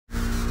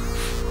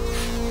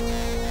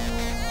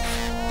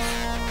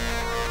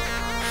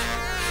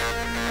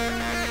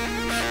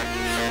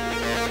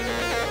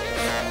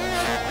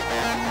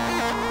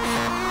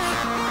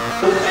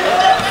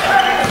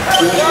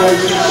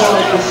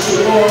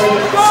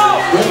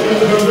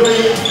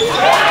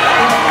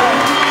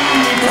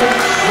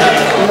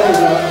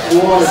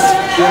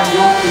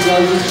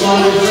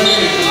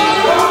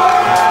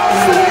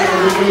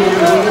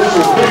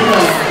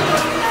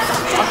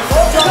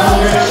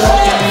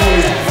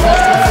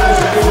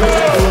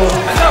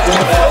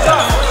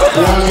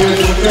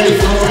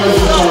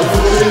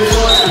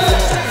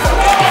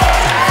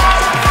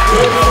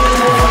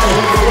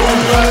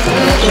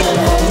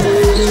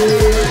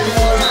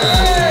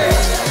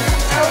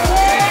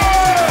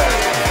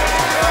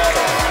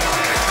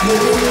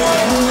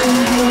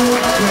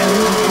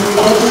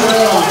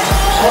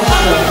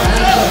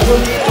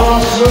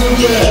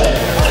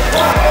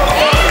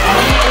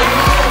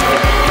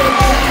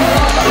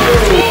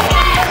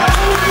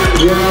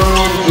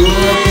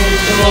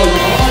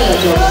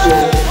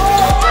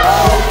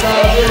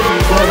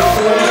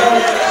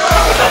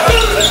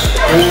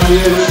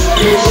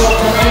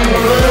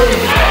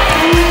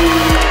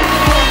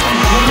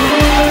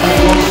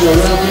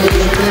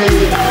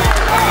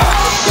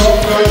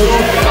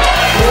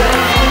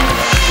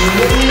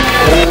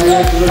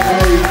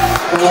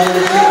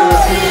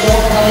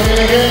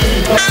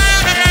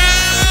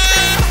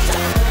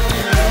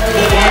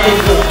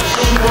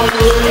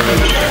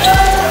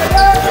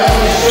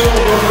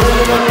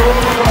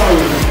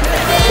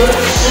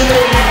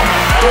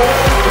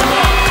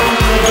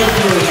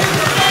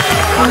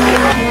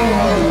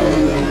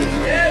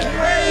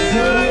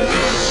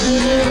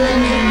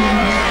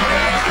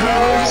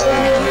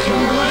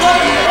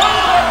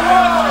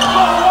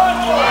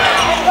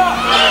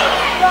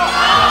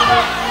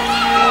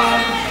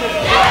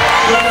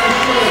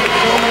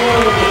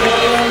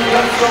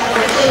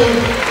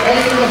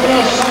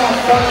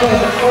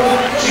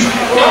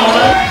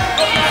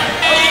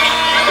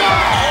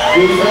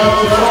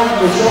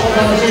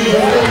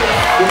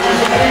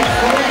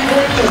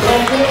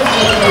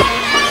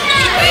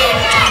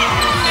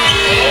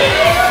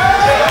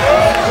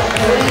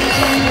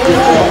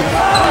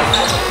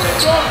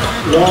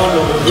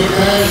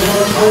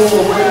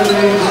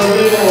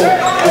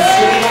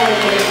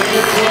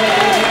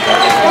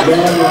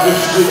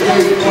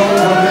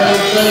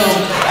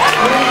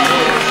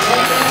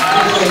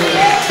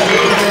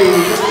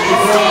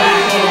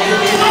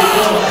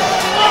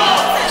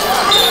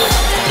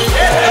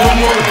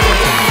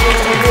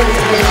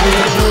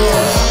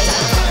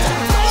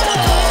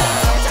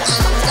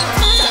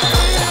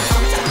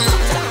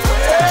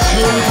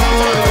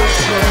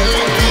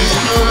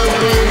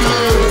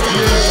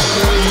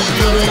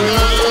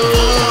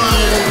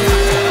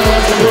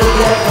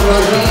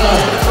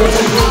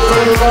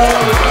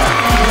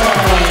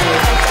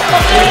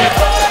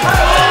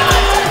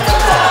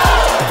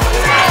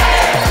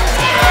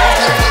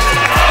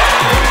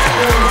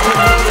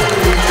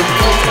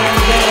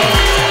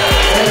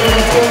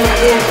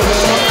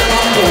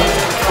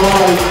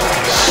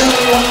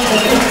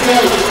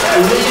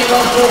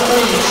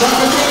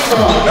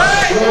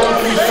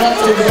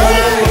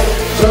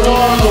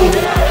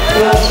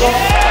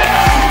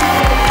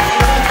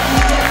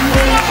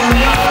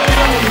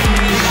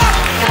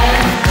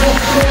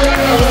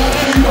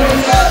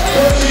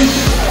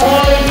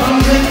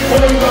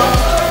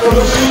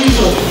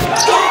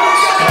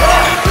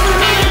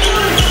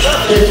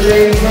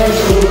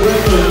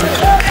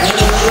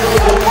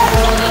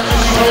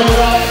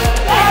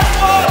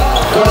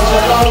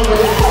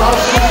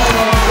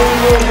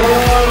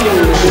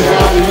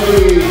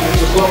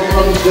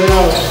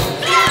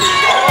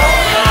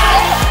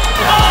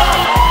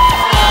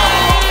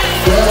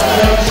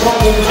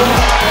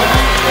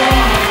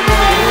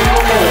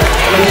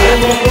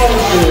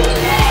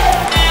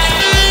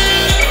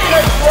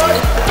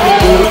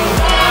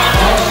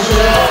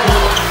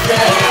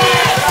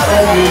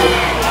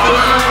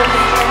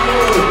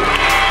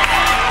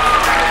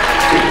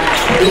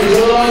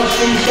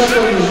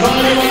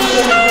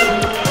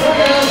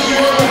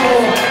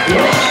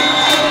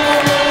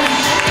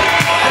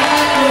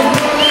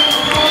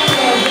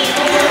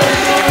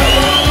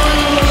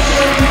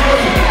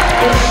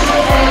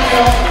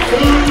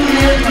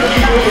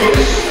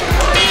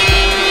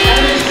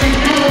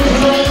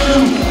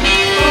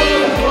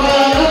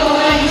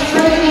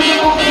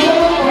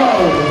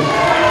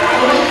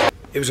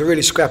It was a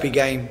really scrappy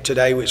game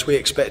today, which we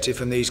expected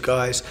from these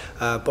guys,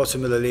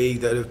 bottom of the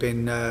league, that have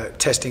been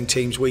testing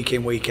teams week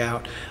in, week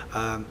out.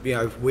 You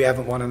know, we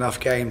haven't won enough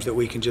games that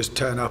we can just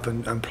turn up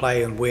and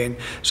play and win,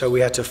 so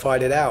we had to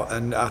fight it out.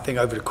 And I think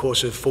over the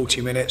course of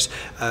 40 minutes,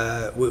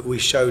 we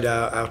showed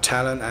our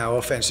talent. Our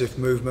offensive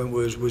movement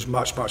was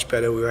much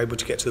better. We were able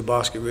to get to the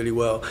basket really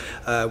well.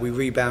 We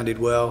rebounded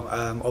well,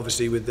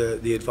 obviously with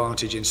the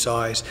advantage in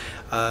size.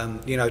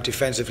 You know,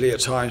 defensively at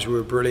times we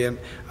were brilliant,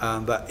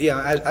 but you know,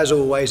 as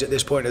always at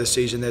this point of of the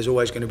season, there's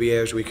always going to be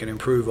areas we can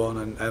improve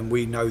on, and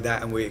we know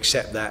that and we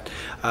accept that.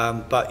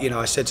 But, you know,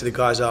 I said to the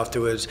guys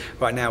afterwards,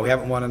 right now we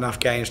haven't won enough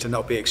games to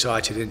not be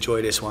excited and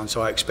enjoy this one,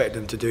 so I expect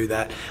them to do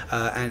that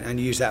and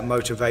use that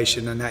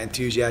motivation and that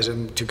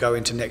enthusiasm to go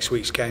into next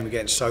week's game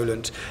against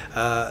Solent.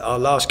 Our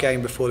last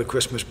game before the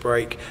Christmas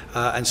break,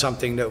 and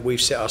something that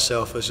we've set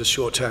ourselves as a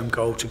short-term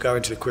goal to go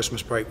into the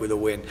Christmas break with a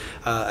win,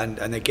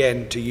 and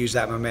again to use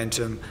that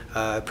momentum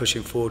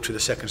pushing forward to the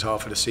second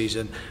half of the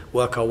season,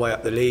 work our way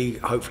up the league,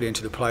 hopefully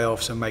into the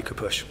playoffs and make a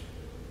push.